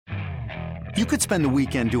You could spend the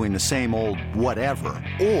weekend doing the same old whatever,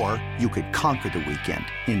 or you could conquer the weekend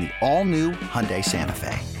in the all-new Hyundai Santa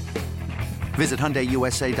Fe. Visit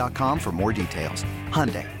HyundaiUSA.com for more details.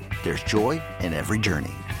 Hyundai, there's joy in every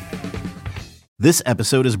journey. This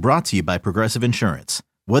episode is brought to you by Progressive Insurance.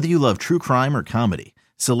 Whether you love true crime or comedy,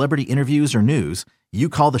 celebrity interviews or news, you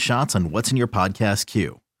call the shots on what's in your podcast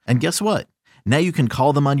queue. And guess what? Now you can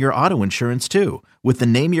call them on your auto insurance too with the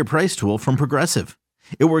Name Your Price tool from Progressive.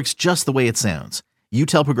 It works just the way it sounds. You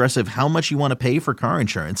tell Progressive how much you want to pay for car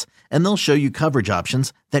insurance, and they'll show you coverage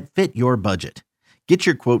options that fit your budget. Get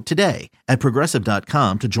your quote today at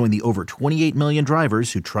Progressive.com to join the over 28 million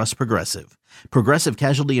drivers who trust Progressive. Progressive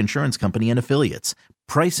Casualty Insurance Company and Affiliates.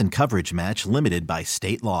 Price and coverage match limited by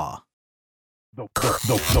state law.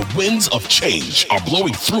 The winds of change are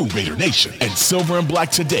blowing through Raider Nation, and Silver and Black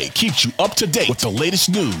Today keeps you up to date with the latest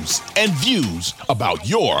news and views about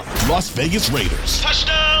your Las Vegas Raiders.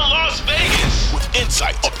 Touchdown, Las Vegas! With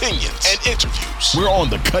insight, opinions, and interviews. We're on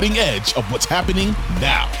the cutting edge of what's happening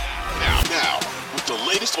now. With the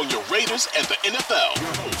latest on your Raiders and the NFL.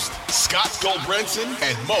 Your host, Scott Goldbranson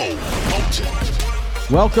and Mo Moulton.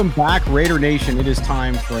 Welcome back, Raider Nation. It is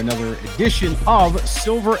time for another edition of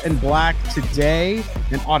Silver and Black Today,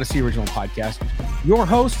 an Odyssey original podcast. Your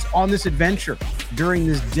hosts on this adventure during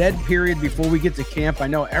this dead period before we get to camp. I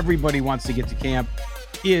know everybody wants to get to camp.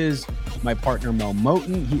 Is my partner, Mo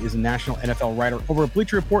Moulton. He is a national NFL writer over at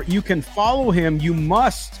Bleacher Report. You can follow him. You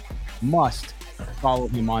must follow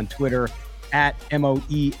him on Twitter at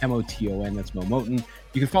MOEMOTON. That's Mo Moulton.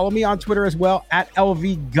 You can follow me on Twitter as well at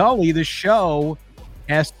LV Gully. The show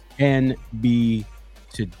SNB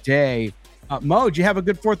Today. Mo, did you have a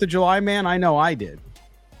good 4th of July, man? I know I did.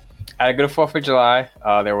 I had a good 4th of July.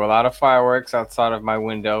 There were a lot of fireworks outside of my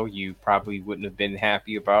window. You probably wouldn't have been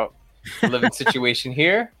happy about the living situation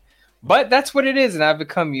here. But that's what it is, and I've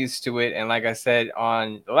become used to it. And like I said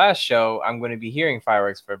on the last show, I'm going to be hearing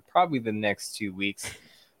fireworks for probably the next 2 weeks.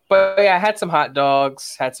 But yeah, I had some hot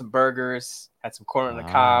dogs, had some burgers, had some corn on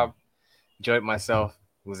the cob, enjoyed myself.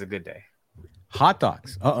 It was a good day. Hot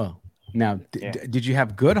dogs. Now, did you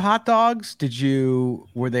have good hot dogs?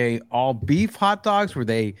 Were they all beef hot dogs?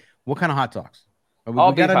 What kind of hot dogs?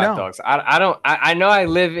 All beef hot dogs. I know I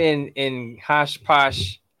live in Hosh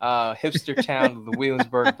Posh, hipster town of the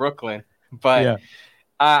Williamsburg, Brooklyn, but yeah.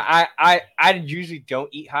 I usually don't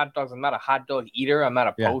eat hot dogs. I'm not a hot dog eater. I'm not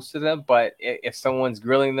opposed to them, but if someone's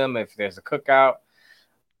grilling them, if there's a cookout,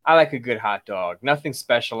 I like a good hot dog. Nothing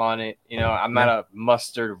special on it. I'm not a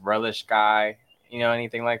mustard relish guy,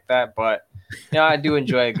 anything like that. But, I do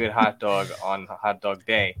enjoy a good hot dog on hot dog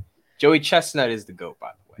day. Joey Chestnut is the GOAT, by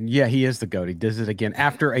the way. Yeah, he is the GOAT. He does it again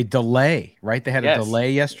after a delay, right? They had a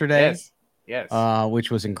delay yesterday. Yes. Which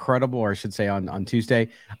was incredible, or I should say on Tuesday.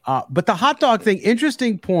 But the hot dog thing,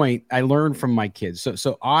 interesting point I learned from my kids.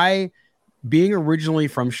 So I, being originally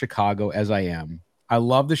from Chicago as I am, I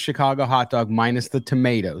love the Chicago hot dog minus the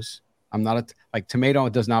tomatoes. I'm not tomato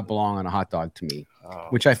does not belong on a hot dog to me,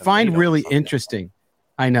 which I find really interesting.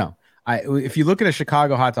 I know. If you look at a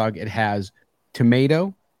Chicago hot dog, it has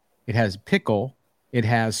tomato, it has pickle, it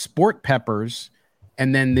has sport peppers,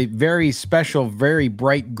 and then the very special, very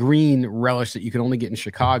bright green relish that you can only get in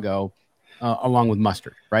Chicago, along with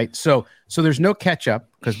mustard, right? So there's no ketchup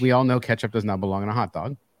because we all know ketchup does not belong on a hot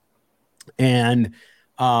dog. And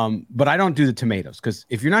but I don't do the tomatoes because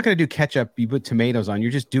if you're not going to do ketchup, you put tomatoes on.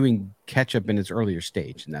 You're just doing ketchup in its earlier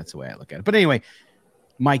stage, and that's the way I look at it. But anyway,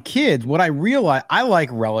 my kids, what I realize, I like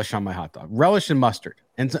relish on my hot dog, relish and mustard,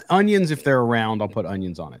 and onions if they're around. I'll put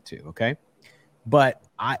onions on it too. Okay, but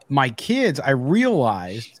my kids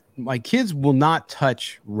realized my kids will not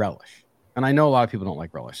touch relish, and I know a lot of people don't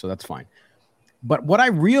like relish, so that's fine. But what I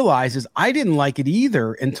realized is I didn't like it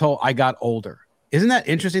either until I got older. Isn't that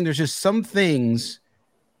interesting? There's just some things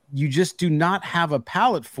you just do not have a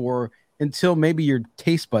palate for until maybe your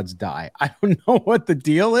taste buds die. I don't know what the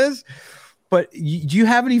deal is, but do you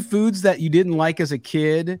have any foods that you didn't like as a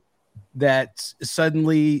kid that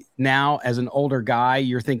suddenly now as an older guy,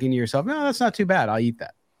 you're thinking to yourself, no, that's not too bad. I'll eat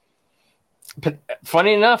that.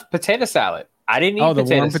 Funny enough, potato salad. I didn't eat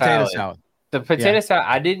potato salad. The potato salad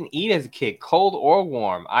I didn't eat as a kid, cold or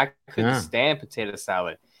warm. I couldn't stand potato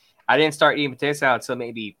salad. I didn't start eating potato salad until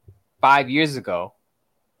maybe 5 years ago.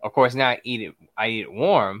 Of course, now I eat it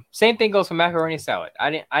warm. Same thing goes for macaroni salad. I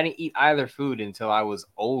didn't eat either food until I was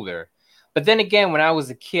older. But then again, when I was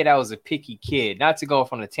a kid, I was a picky kid. Not to go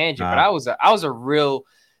off on a tangent, but I was a real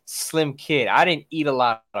slim kid. I didn't eat a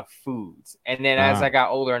lot of foods. And then as I got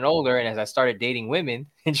older and older, and as I started dating women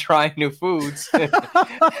and trying new foods,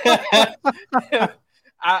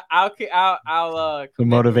 I'll the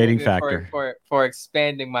motivating factor for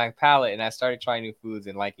expanding my palate, and I started trying new foods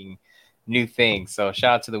and liking new things. So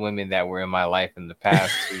shout out to the women that were in my life in the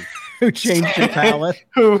past who changed your palate,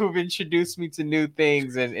 who've introduced me to new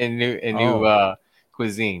things and new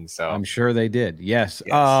cuisine. So I'm sure they did. Yes.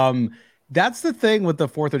 That's the thing with the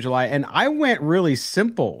 4th of July. And I went really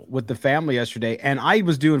simple with the family yesterday, and I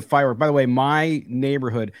was doing fireworks. By the way, my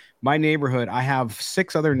neighborhood, I have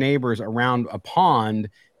 6 other neighbors around a pond,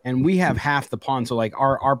 and we have half the pond. So like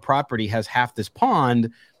our property has half this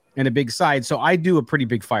pond and a big side. So I do a pretty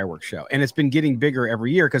big fireworks show, and it's been getting bigger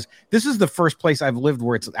every year because this is the first place I've lived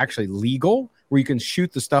where it's actually legal, where you can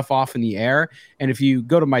shoot the stuff off in the air. And if you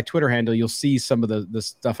go to my Twitter handle, you'll see some of the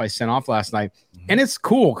stuff I sent off last night. And it's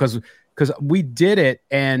cool because we did it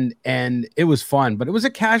and it was fun, but it was a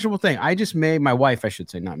casual thing. I just made, my wife, I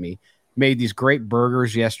should say, not me, made these great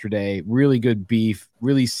burgers yesterday, really good beef,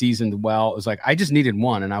 really seasoned well. It was like, I just needed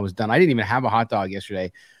one and I was done. I didn't even have a hot dog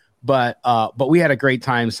yesterday, but we had a great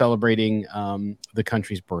time celebrating the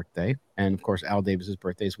country's birthday. And of course, Al Davis's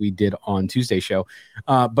birthday, as we did on Tuesday's show.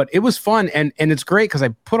 But it was fun. And it's great because I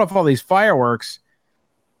put off all these fireworks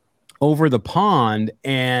over the pond,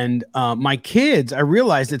 and my kids, I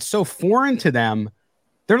realized it's so foreign to them.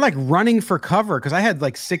 They're like running for cover because I had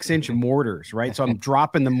like 6-inch mortars, right? So I'm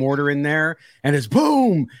dropping the mortar in there, and it's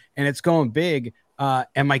boom, and it's going big.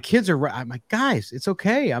 And my kids are, I'm like, guys, it's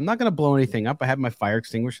okay. I'm not going to blow anything up. I have my fire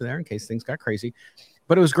extinguisher there in case things got crazy.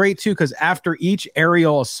 But it was great too because after each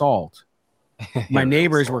aerial assault, my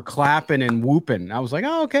neighbors were clapping and whooping. I was like,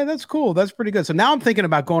 oh, okay, that's cool. That's pretty good. So now I'm thinking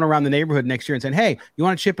about going around the neighborhood next year and saying, hey, you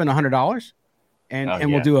want to chip in $100?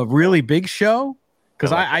 And we'll do a really big show.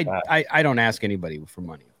 Because I don't ask anybody for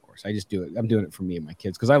money, of course. I just do it. I'm doing it for me and my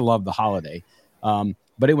kids because I love the holiday.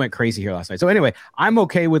 But it went crazy here last night. So anyway, I'm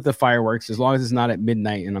okay with the fireworks as long as it's not at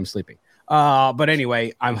midnight and I'm sleeping. But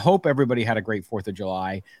anyway, I hope everybody had a great 4th of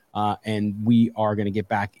July. And we are going to get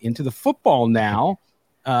back into the football now,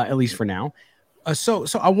 at least for now. So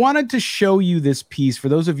I wanted to show you this piece. For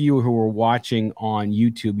those of you who are watching on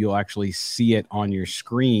YouTube, you'll actually see it on your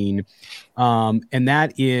screen. And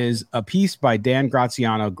that is a piece by Dan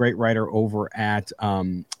Graziano, great writer over at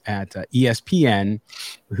ESPN,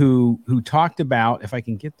 who talked about, if I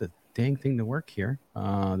can get the dang thing to work here.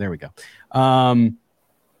 There we go.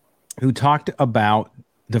 Who talked about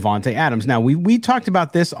Davante Adams. Now, we talked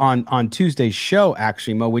about this on Tuesday's show,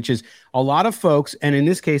 actually, Mo, which is a lot of folks, and in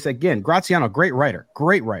this case, again, Graziano, great writer.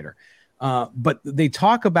 But they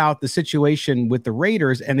talk about the situation with the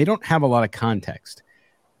Raiders, and they don't have a lot of context.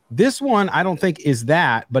 This one, I don't think is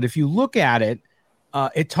that, but if you look at it,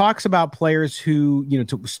 it talks about players who,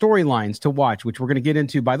 storylines to watch, which we're going to get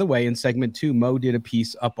into, by the way, in segment 2. Mo did a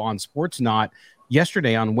piece up on SportsNot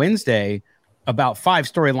yesterday on Wednesday about 5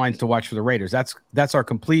 storylines to watch for the Raiders. That's our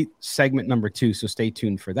complete segment number 2, so stay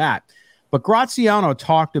tuned for that. But Graziano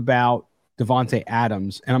talked about Davante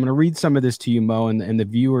Adams, and I'm going to read some of this to you, Mo, and the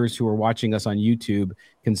viewers who are watching us on YouTube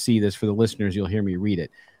can see this. For the listeners, you'll hear me read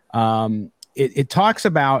it. It talks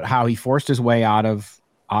about how he forced his way out of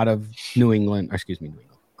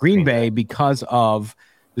Green Bay because of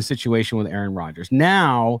the situation with Aaron Rodgers.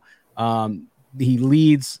 Now he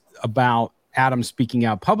leads about Adams speaking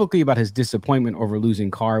out publicly about his disappointment over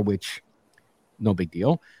losing Carr, which no big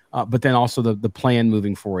deal. But then also the plan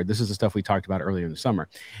moving forward. This is the stuff we talked about earlier in the summer.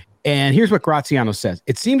 And here's what Graziano says.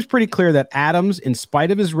 It seems pretty clear that Adams, in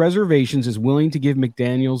spite of his reservations, is willing to give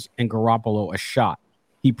McDaniels and Garoppolo a shot.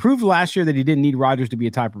 He proved last year that he didn't need Rodgers to be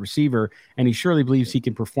a type of receiver, and he surely believes he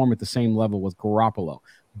can perform at the same level with Garoppolo.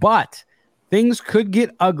 But things could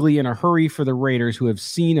get ugly in a hurry for the Raiders, who have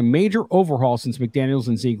seen a major overhaul since McDaniels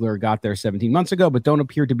and Ziegler got there 17 months ago, but don't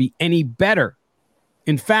appear to be any better.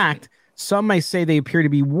 In fact, some may say they appear to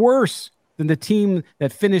be worse than the team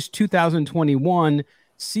that finished 2021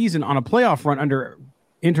 season on a playoff run under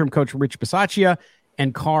interim coach Rich Bisaccia,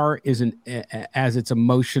 and Carr is as its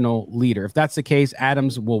emotional leader. If that's the case,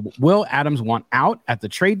 Adams will Adams want out at the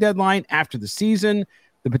trade deadline after the season?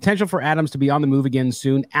 The potential for Adams to be on the move again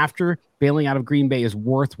soon after bailing out of Green Bay is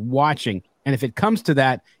worth watching. And if it comes to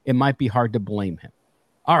that, it might be hard to blame him.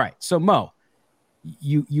 All right. So Mo,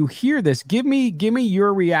 you hear this. Give me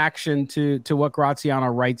your reaction to what Graziano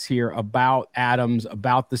writes here about Adams,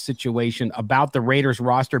 about the situation, about the Raiders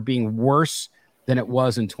roster being worse than it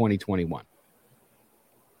was in 2021.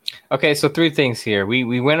 Okay, so 3 things here.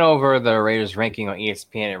 We went over the Raiders ranking on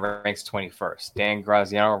ESPN. It ranks 21st. Dan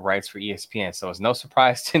Graziano writes for ESPN, so it's no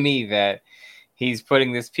surprise to me that he's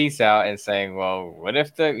putting this piece out and saying, well, what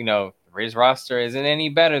if the Raiders roster isn't any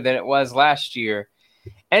better than it was last year?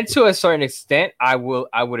 And to a certain extent, I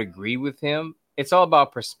would agree with him. It's all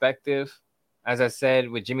about perspective. As I said,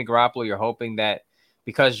 with Jimmy Garoppolo, you're hoping that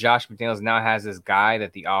because Josh McDaniels now has this guy,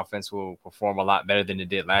 that the offense will perform a lot better than it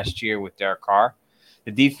did last year with Derek Carr.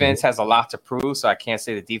 The defense has a lot to prove, so I can't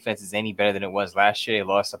say the defense is any better than it was last year. They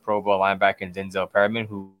lost a Pro Bowl linebacker in Denzel Perryman,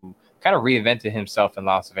 who kind of reinvented himself in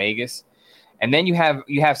Las Vegas. And then you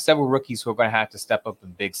have several rookies who are going to have to step up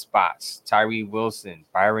in big spots. Tyree Wilson,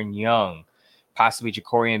 Byron Young, possibly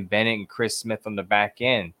Jacorian Bennett and Chris Smith on the back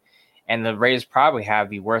end. And the Raiders probably have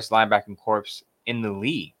the worst linebacking corps in the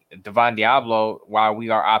league. Devon Diablo, while we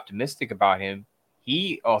are optimistic about him,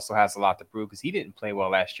 he also has a lot to prove because he didn't play well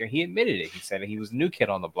last year. He admitted it. He said that he was a new kid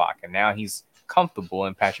on the block, and now he's comfortable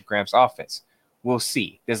in Patrick Graham's offense. We'll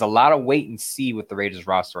see. There's a lot of wait and see with the Raiders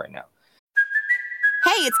roster right now.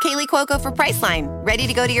 Hey, it's Kaylee Cuoco for Priceline. Ready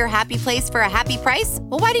to go to your happy place for a happy price?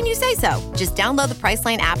 Well, why didn't you say so? Just download the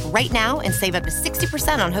Priceline app right now and save up to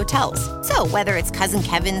 60% on hotels. So whether it's Cousin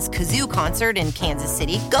Kevin's Kazoo Concert in Kansas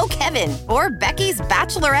City, go Kevin, or Becky's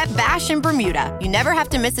Bachelorette Bash in Bermuda, you never have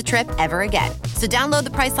to miss a trip ever again. So download the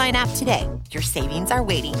Priceline app today. Your savings are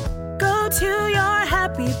waiting. Go to your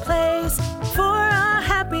happy place for a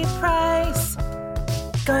happy price.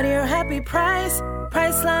 Go to your happy price,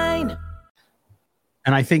 Priceline.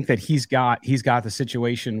 And I think that he's got the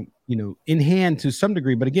situation, in hand to some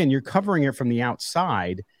degree. But again, you're covering it from the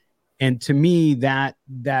outside. And to me, that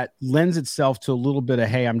lends itself to a little bit of,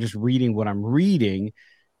 hey, I'm just reading what I'm reading.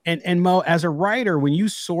 And Mo, as a writer, when you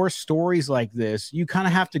source stories like this, you kind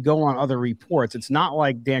of have to go on other reports. It's not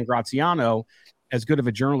like Dan Graziano, as good of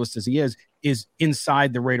a journalist as he is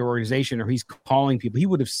inside the Raider organization, or he's calling people. He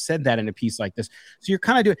would have said that in a piece like this. So you're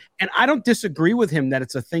kind of doing, and I don't disagree with him that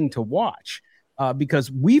it's a thing to watch. Because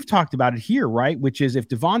we've talked about it here, right? Which is if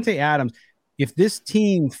Davante Adams, if this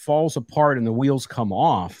team falls apart and the wheels come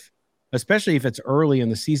off, especially if it's early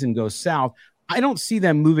and the season goes south, I don't see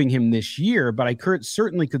them moving him this year, but I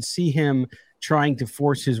certainly could see him trying to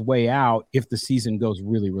force his way out if the season goes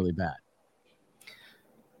really, really bad.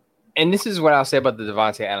 And this is what I'll say about the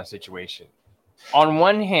Davante Adams situation. On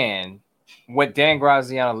one hand, what Dan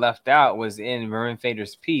Graziano left out was in Marin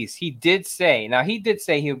Fader's piece. He did say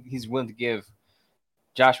he's willing to give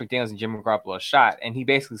Josh McDaniels and Jimmy Garoppolo a shot, and he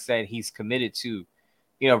basically said he's committed to,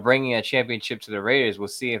 bringing a championship to the Raiders. We'll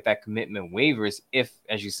see if that commitment wavers, if,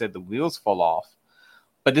 as you said, the wheels fall off.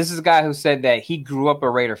 But this is a guy who said that he grew up a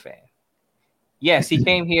Raider fan. Yes, he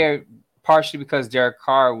came here partially because Derek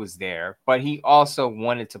Carr was there, but he also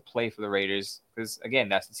wanted to play for the Raiders because, again,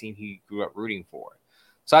 that's the team he grew up rooting for.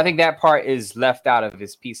 So I think that part is left out of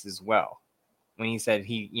his piece as well when he said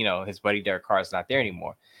his buddy Derek Carr is not there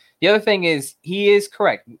anymore. The other thing is he is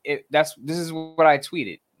correct. This is what I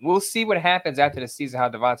tweeted. We'll see what happens after the season, how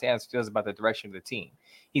Davante Adams feels about the direction of the team.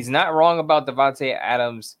 He's not wrong about Davante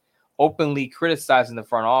Adams openly criticizing the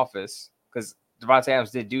front office, because Davante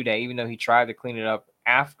Adams did do that, even though he tried to clean it up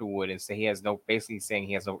afterward and say basically saying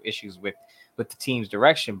he has no issues with the team's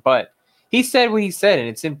direction. But he said what he said, and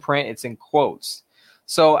it's in print, it's in quotes.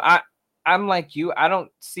 So I'm like you. I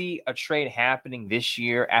don't see a trade happening this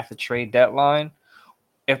year at the trade deadline.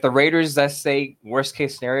 If the Raiders, let's say, worst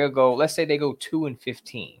case scenario, let's say they go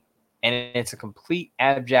 2-15, and it's a complete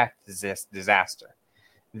abject disaster,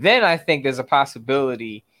 then I think there's a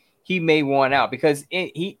possibility he may want out, because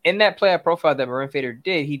in that player profile that Marin Fader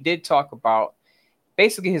did, he did talk about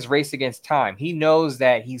basically his race against time. He knows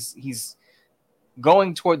that he's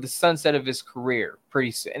going toward the sunset of his career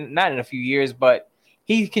pretty soon, not in a few years, but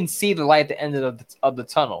he can see the light at the end of the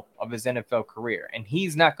tunnel of his NFL career, and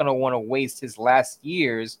he's not going to want to waste his last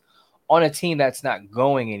years on a team that's not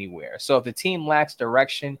going anywhere. So if the team lacks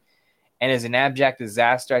direction and is an abject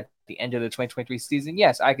disaster at the end of the 2023 season,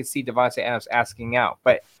 yes, I could see Davante Adams asking out,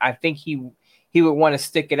 but I think he would want to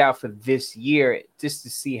stick it out for this year just to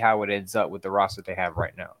see how it ends up with the roster they have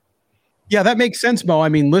right now. Yeah, that makes sense, Mo. I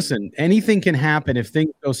mean, listen, anything can happen if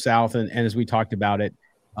things go south, and as we talked about it,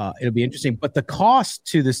 it'll be interesting. But the cost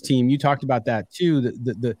to this team, you talked about that too.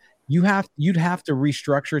 You'd have to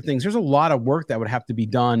restructure things. There's a lot of work that would have to be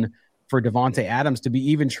done for Davante Adams to be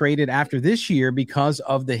even traded after this year because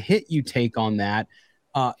of the hit you take on that.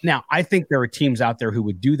 Now, I think there are teams out there who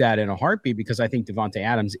would do that in a heartbeat, because I think Davante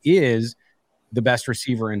Adams is the best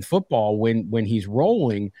receiver in football when he's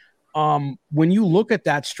rolling. When you look at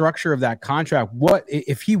that structure of that contract, what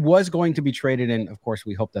if he was going to be traded? And of course,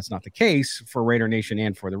 we hope that's not the case for Raider Nation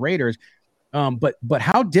and for the Raiders. But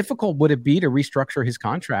how difficult would it be to restructure his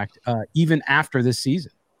contract even after this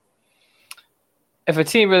season? If a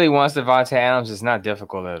team really wants Davante Adams, it's not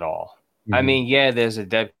difficult at all. Mm-hmm. I mean, yeah, there's a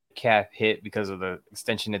dead cap hit because of the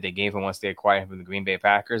extension that they gave him once they acquired him from the Green Bay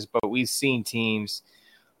Packers. But we've seen teams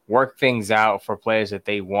work things out for players that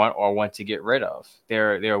they want to get rid of.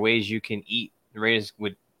 There are ways you can eat. The Raiders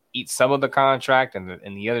would eat some of the contract,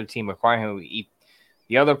 and the other team acquiring him would eat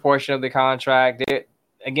the other portion of the contract.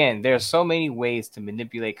 There's so many ways to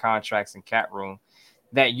manipulate contracts and cap room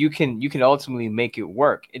that you can ultimately make it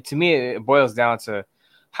work. To me, it boils down to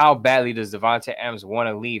how badly does Davante Adams want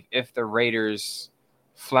to leave if the Raiders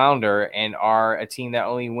flounder and are a team that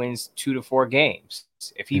only wins 2 to 4 games.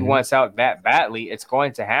 If he wants out that badly, it's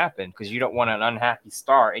going to happen because you don't want an unhappy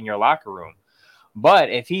star in your locker room. But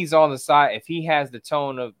if he's on the side, if he has the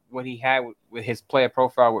tone of what he had with his player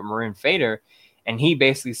profile with Marin Fader, and he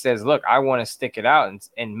basically says, look, I want to stick it out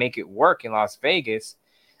and make it work in Las Vegas,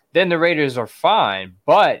 then the Raiders are fine.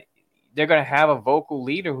 But they're going to have a vocal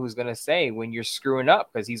leader who's going to say when you're screwing up,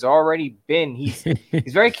 because he's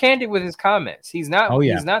very candid with his comments. He's not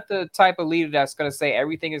He's not the type of leader that's going to say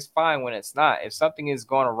everything is fine when it's not. If something is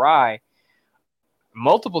going awry,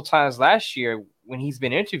 multiple times last year when he's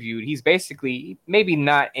been interviewed, he's basically, maybe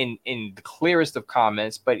not in the clearest of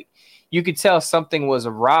comments, but you could tell something was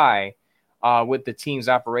awry with the team's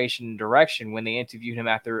operation and direction when they interviewed him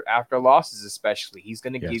after losses. Especially, he's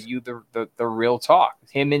going to give you the real talk.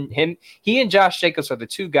 He and Josh Jacobs are the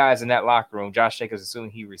two guys in that locker room. Josh Jacobs, assuming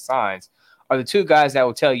he resigns, are the two guys that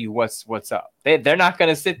will tell you what's up. They're not going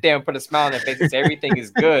to sit there and put a smile on their face and say everything is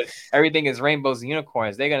good, everything is rainbows and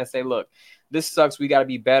unicorns. They're going to say, look, this sucks, we got to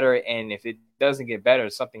be better, and if it doesn't get better,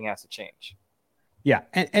 something has to change. Yeah,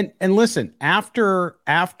 and listen, after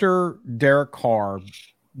Derek Carr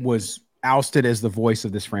was ousted as the voice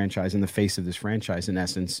of this franchise and the face of this franchise, in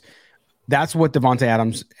essence, that's what Davante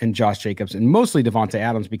Adams and Josh Jacobs, and mostly Davante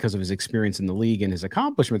Adams because of his experience in the league and his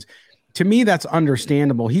accomplishments, to me, that's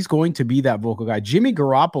understandable. He's going to be that vocal guy. Jimmy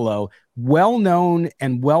Garoppolo, well-known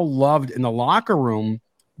and well-loved in the locker room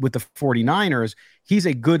with the 49ers, he's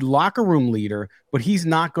a good locker room leader, but he's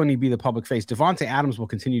not going to be the public face. Davante Adams will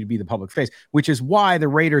continue to be the public face, which is why the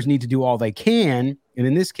Raiders need to do all they can, and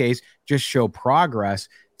in this case, just show progress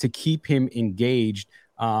to keep him engaged,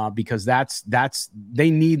 because they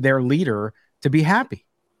need their leader to be happy.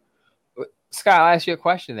 Scott, I'll ask you a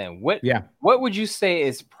question then. What would you say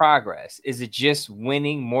is progress? Is it just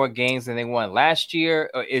winning more games than they won last year,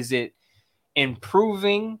 or is it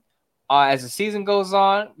improving as the season goes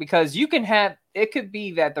on? Because it could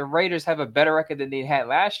be that the Raiders have a better record than they had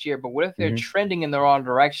last year, but what if they're trending in the wrong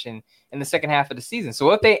direction in the second half of the season? So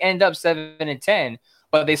if they end up 7-10,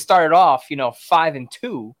 but they started off,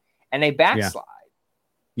 5-2, and they backslide.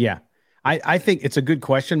 Yeah. I think it's a good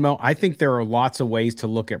question, Mo. I think there are lots of ways to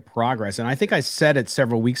look at progress. And I think I said it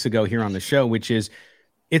several weeks ago here on the show, which is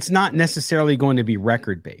it's not necessarily going to be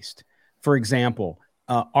record-based. For example,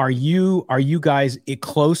 are you guys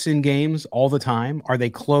close in games all the time? Are they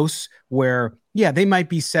close where, they might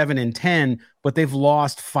be 7-10, but they've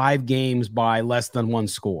lost 5 games by less than 1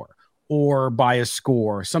 score or by a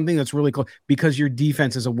score, something that's really close because your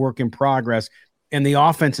defense is a work in progress and the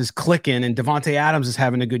offense is clicking and Davante Adams is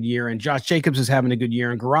having a good year and Josh Jacobs is having a good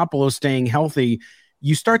year and Garoppolo's staying healthy.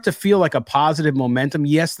 You start to feel like a positive momentum.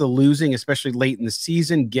 Yes, the losing, especially late in the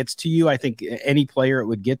season, gets to you. I think any player it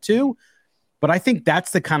would get to. But I think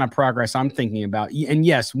that's the kind of progress I'm thinking about. And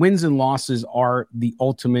yes, wins and losses are the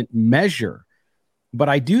ultimate measure. But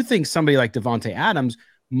I do think somebody like Davante Adams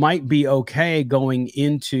might be okay going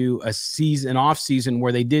into an off season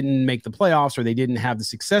where they didn't make the playoffs or they didn't have the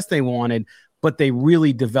success they wanted, but they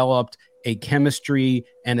really developed a chemistry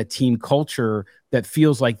and a team culture that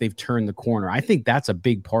feels like they've turned the corner. I think that's a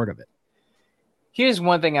big part of it. Here's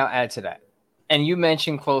one thing I'll add to that. And you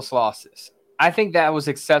mentioned close losses. I think that was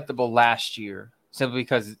acceptable last year simply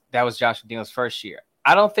because that was Josh McDaniels' first year.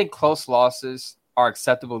 I don't think close losses are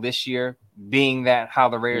acceptable this year, being that how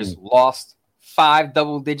the Raiders lost 5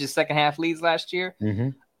 double-digit second-half leads last year.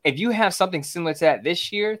 If you have something similar to that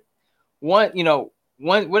this year, what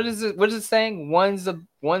is it saying? One's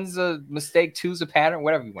a mistake, two's a pattern,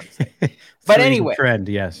 whatever you want to say. But anyway, trend,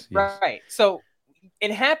 yes. Right. So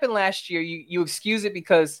it happened last year. You excuse it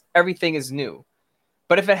because everything is new.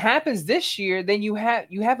 But if it happens this year, then you have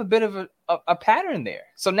a bit of a pattern there.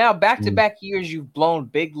 So now back-to-back years you've blown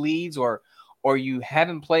big leads or you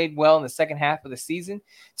haven't played well in the second half of the season.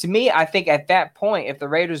 To me, I think at that point, if the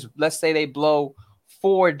Raiders, let's say they blow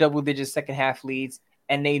 4 double-digit second-half leads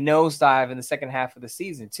and they nosedive in the second half of the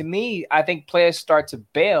season, to me, I think players start to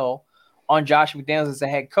bail on Josh McDaniels as a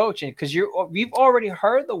head coach, and because we've already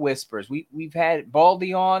heard the whispers. We've had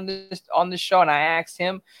Baldy on the show, and I asked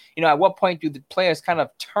him, at what point do the players kind of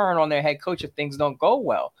turn on their head coach if things don't go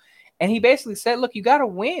well? And he basically said, look, you got to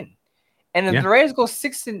win. And if the Raiders go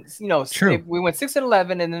 6 and True. we went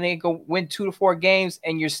 6-11, and then they go win 2 to 4 games,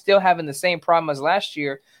 and you're still having the same problem as last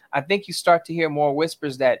year, I think you start to hear more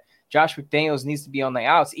whispers that Josh McDaniels needs to be on the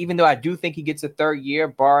outs. Even though I do think he gets a third year,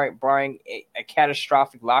 barring a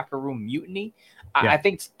catastrophic locker room mutiny, I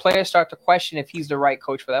think players start to question if he's the right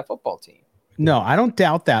coach for that football team. No, I don't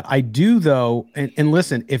doubt that. I do, though. And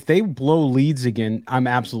listen, if they blow leads again, I'm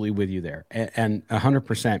absolutely with you there and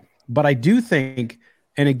 100%. But I do think,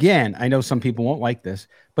 and again, I know some people won't like this,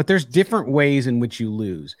 but there's different ways in which you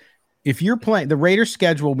lose. If you're playing the Raiders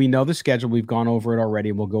schedule, we know the schedule. We've gone over it already,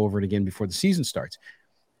 and we'll go over it again before the season starts.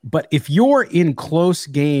 But if you're in close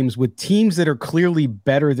games with teams that are clearly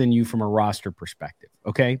better than you from a roster perspective,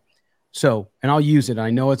 okay? So, and I'll use it. I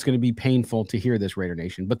know it's going to be painful to hear this, Raider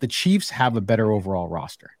Nation, but the Chiefs have a better overall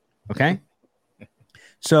roster. Okay.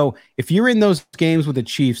 So if you're in those games with the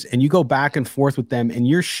Chiefs and you go back and forth with them and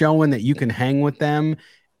you're showing that you can hang with them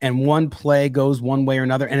and one play goes one way or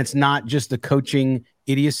another, and it's not just the coaching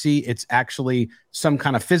idiocy, it's actually some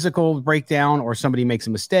kind of physical breakdown or somebody makes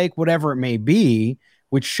a mistake, whatever it may be,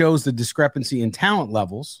 which shows the discrepancy in talent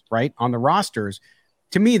levels, right, on the rosters.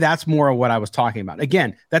 To me, that's more of what I was talking about.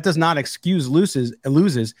 Again, that does not excuse losses.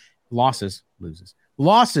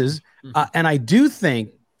 And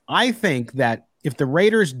I think that if the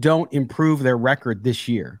Raiders don't improve their record this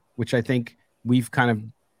year, which I think we've kind of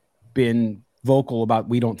been vocal about,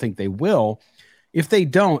 we don't think they will. If they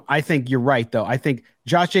don't, I think you're right, though. I think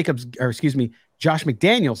Josh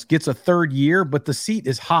McDaniels gets a third year, but the seat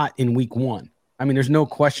is hot in week 1. I mean, there's no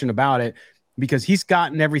question about it, because he's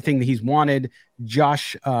gotten everything that he's wanted.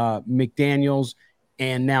 Josh McDaniels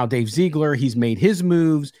and now Dave Ziegler, he's made his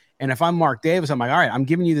moves. And if I'm Mark Davis, I'm like, all right, I'm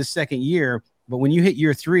giving you the second year, but when you hit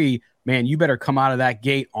year 3, man, you better come out of that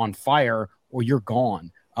gate on fire or you're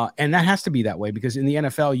gone. And that has to be that way, because in the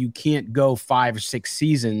NFL, you can't go 5 or 6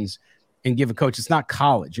 seasons and give a coach. It's not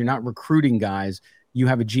college. You're not recruiting guys. You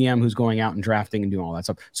have a GM who's going out and drafting and doing all that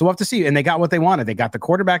stuff. So we'll have to see. And they got what they wanted. They got the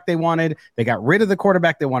quarterback they wanted. They got rid of the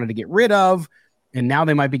quarterback they wanted to get rid of. And now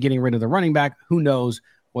they might be getting rid of the running back. Who knows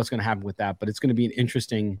what's going to happen with that? But it's going to be an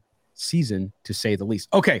interesting season, to say the least.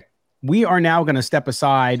 Okay, we are now going to step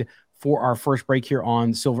aside for our first break here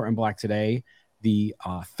on Silver and Black Today, the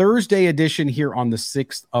Thursday edition here on the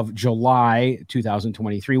 6th of July,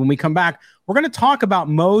 2023. When we come back, we're going to talk about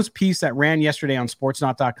Mo's piece that ran yesterday on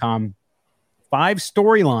sportsnot.com. 5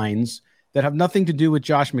 storylines that have nothing to do with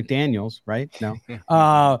Josh McDaniels, right? No.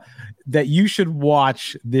 That you should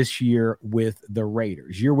watch this year with the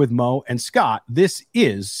Raiders. You're with Mo and Scott. This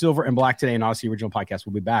is Silver and Black Today, an Odyssey original podcast.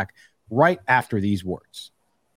 We'll be back right after these words.